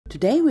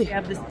Today we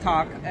have this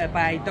talk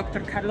by Dr.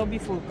 Carlo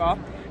Bifulco,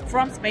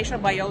 from spatial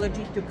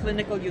biology to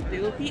clinical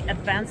utility,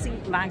 advancing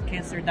lung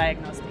cancer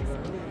diagnostics.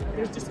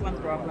 There's just one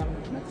problem.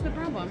 What's the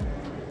problem?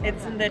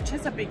 It's in the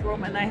Chesapeake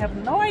room and I have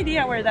no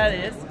idea where that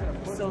is,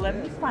 so let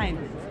me find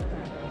it.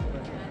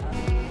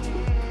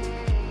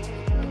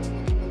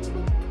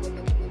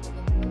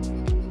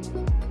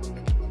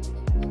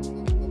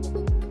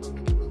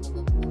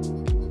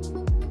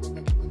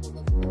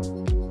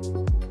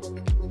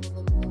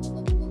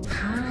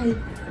 Hi,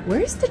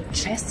 where's the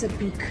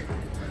Chesapeake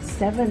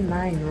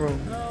 7-9 room?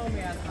 Oh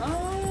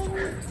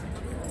man.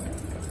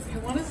 I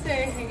want to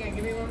say, hang on,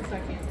 give me 1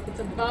 second. It's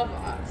above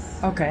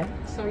us. Okay.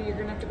 So you're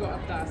gonna have to go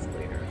up the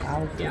escalator.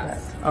 I'll do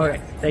Yes. that.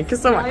 Okay, thank you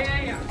so much.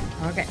 Yeah.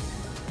 Okay,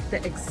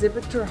 the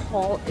exhibitor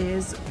hall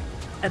is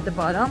at the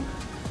bottom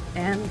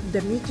and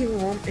the meeting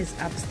room is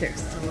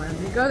upstairs. So let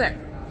me go there.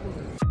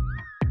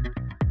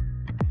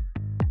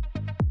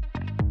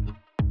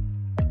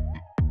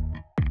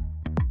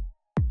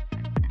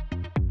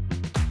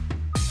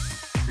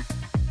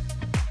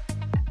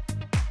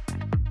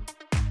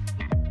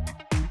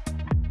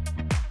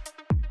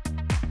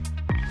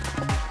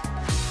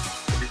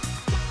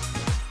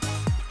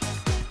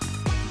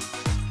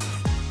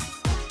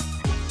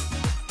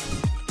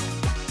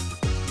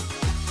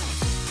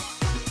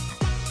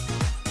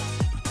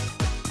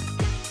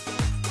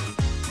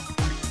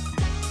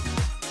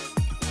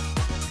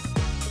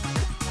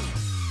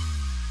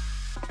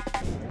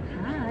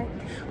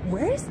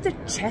 Where's the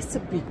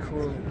Chesapeake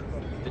room?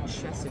 The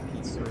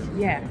Chesapeake room?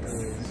 Yes.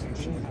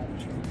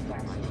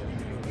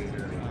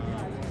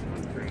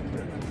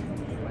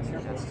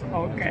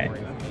 Okay,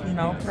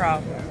 no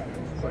problem.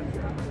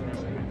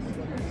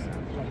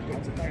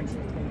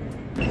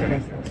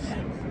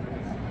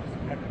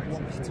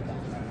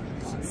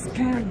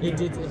 Scan. It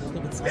did, I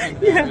think it's scanned.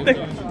 Yeah,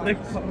 the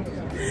code.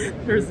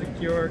 There's a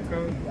QR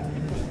code.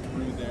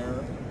 Through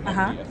there.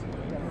 Uh-huh.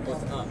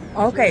 It's up.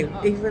 Okay,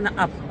 even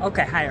up.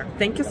 Okay, higher.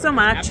 Thank you so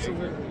much.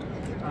 Absolutely.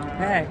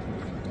 Okay.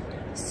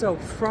 So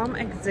from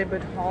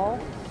exhibit hall,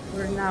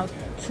 we're now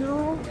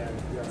 2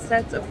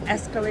 sets of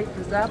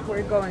escalators up.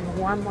 We're going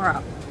 1 more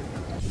up.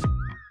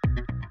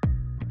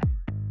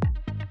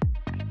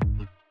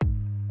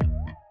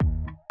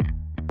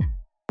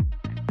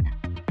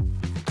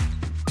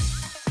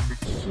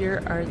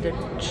 Here are the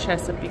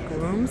Chesapeake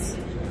rooms,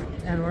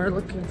 and we're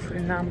looking for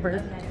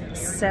number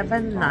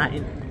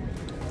 7-9.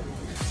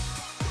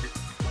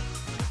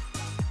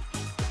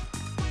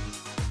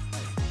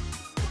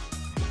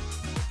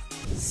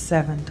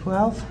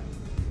 7-12.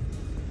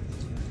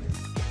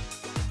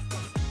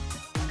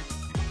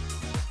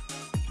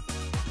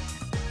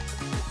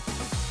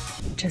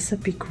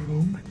 Chesapeake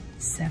room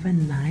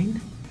 7-9,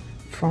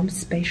 from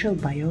spatial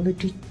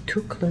biology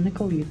to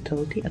clinical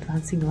utility,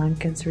 advancing lung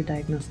cancer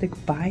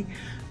diagnostic, by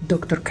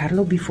Dr.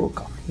 Carlo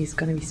Bifulco. He's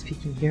going to be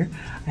speaking here.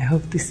 I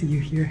hope to see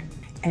you here.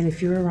 And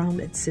if you're around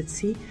at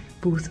SITC,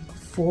 booth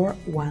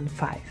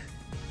 415.